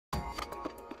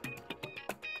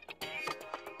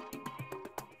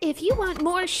If you want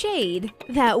more shade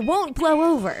that won't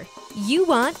blow over, you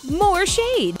want more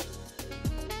shade.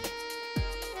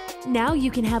 Now you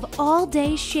can have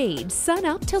all-day shade, sun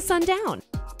up till sundown.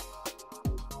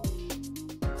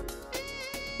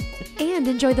 And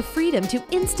enjoy the freedom to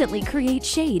instantly create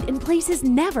shade in places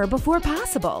never before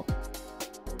possible.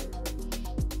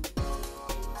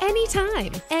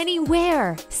 Anytime,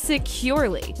 anywhere,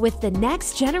 securely with the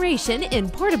next generation in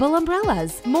portable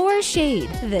umbrellas. Morshade,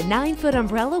 the 9-foot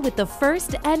umbrella with the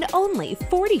first and only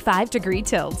 45-degree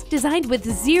tilt. Designed with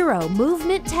zero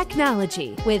movement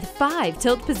technology. With 5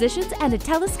 tilt positions and a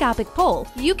telescopic pole,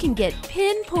 you can get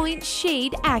pinpoint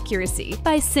shade accuracy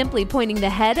by simply pointing the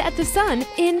head at the sun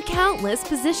in countless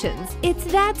positions. It's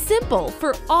that simple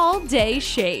for all-day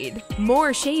shade.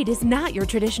 Morshade is not your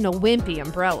traditional wimpy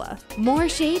umbrella.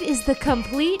 Morshade is the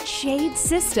complete shade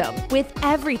system with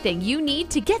everything you need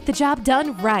to get the job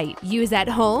done right. Use at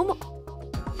home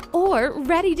or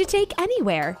ready to take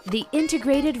anywhere. The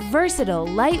integrated, versatile,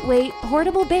 lightweight,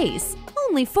 portable base,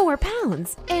 only 4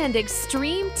 pounds, and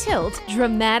extreme tilt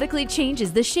dramatically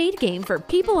changes the shade game for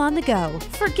people on the go.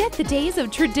 Forget the days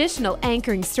of traditional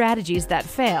anchoring strategies that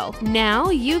fail. Now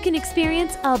you can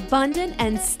experience abundant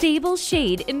and stable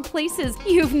shade in places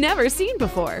you've never seen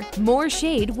before.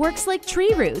 Morshade works like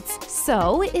tree roots,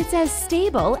 so it's as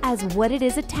stable as what it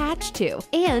is attached to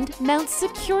and mounts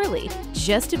securely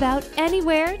just about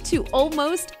anywhere to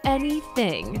almost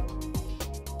anything.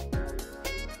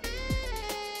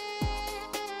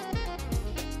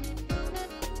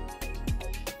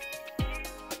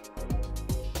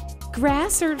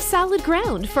 Grass or solid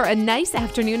ground for a nice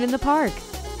afternoon in the park.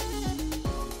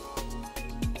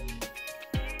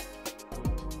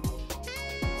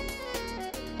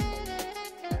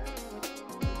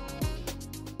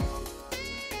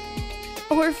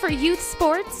 Or for youth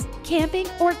sports, camping,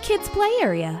 or kids' play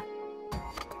area.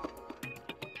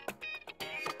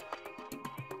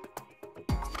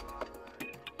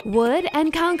 Wood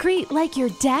and concrete like your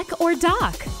deck or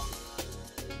dock.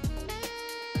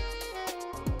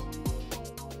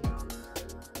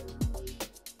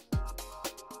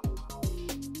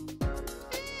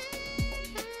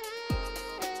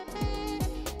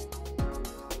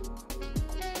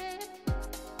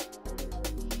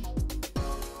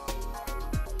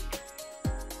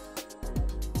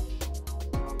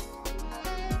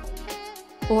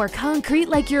 Or concrete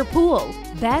like your pool.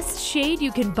 Best shade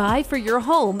you can buy for your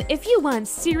home if you want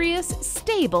serious,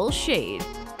 stable shade.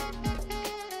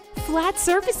 Flat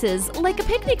surfaces like a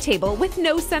picnic table with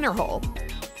no center hole.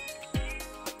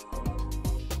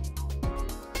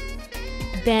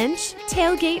 Bench,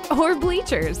 tailgate, or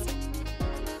bleachers.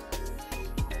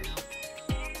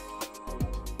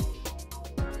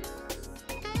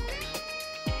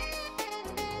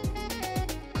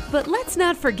 But let's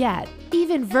not forget,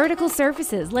 even vertical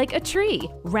surfaces like a tree,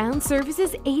 round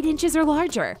surfaces 8 inches or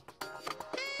larger.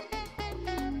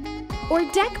 Or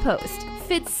deck post,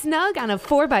 fits snug on a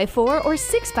 4x4 or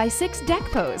 6x6 deck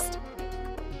post.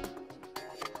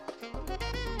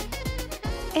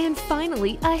 And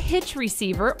finally, a hitch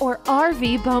receiver or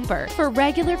RV bumper for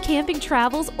regular camping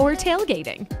travels or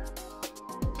tailgating.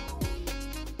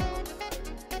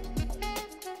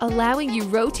 Allowing you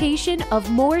rotation of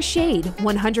Morshade,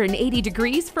 180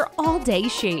 degrees for all-day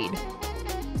shade.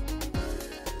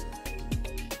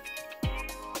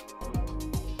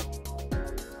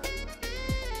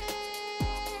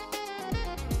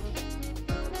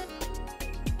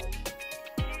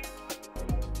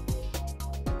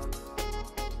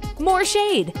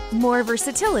 Morshade, more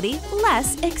versatility,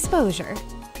 less exposure.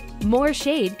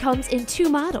 Morshade comes in 2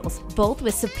 models, both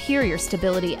with superior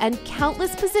stability and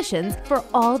countless positions for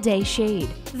all-day shade.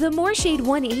 The Morshade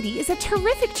 180 is a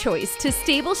terrific choice to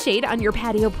stable shade on your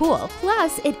patio pool.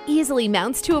 Plus, it easily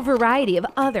mounts to a variety of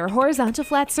other horizontal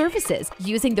flat surfaces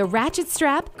using the ratchet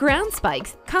strap, ground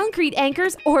spikes, concrete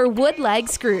anchors, or wood leg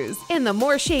screws. And the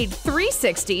Morshade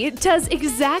 360 does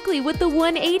exactly what the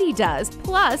 180 does,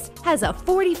 plus has a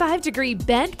 45-degree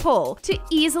bent pole to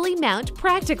easily mount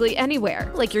practically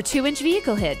anywhere, like your 2-inch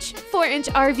vehicle hitch, 4-inch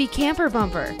RV camper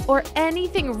bumper, or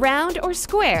anything round or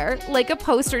square like a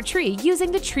post or tree using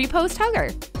the tree post hugger.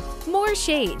 More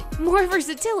shade, more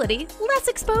versatility, less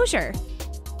exposure.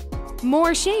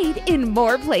 More shade in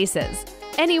more places.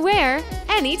 Anywhere,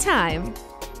 anytime.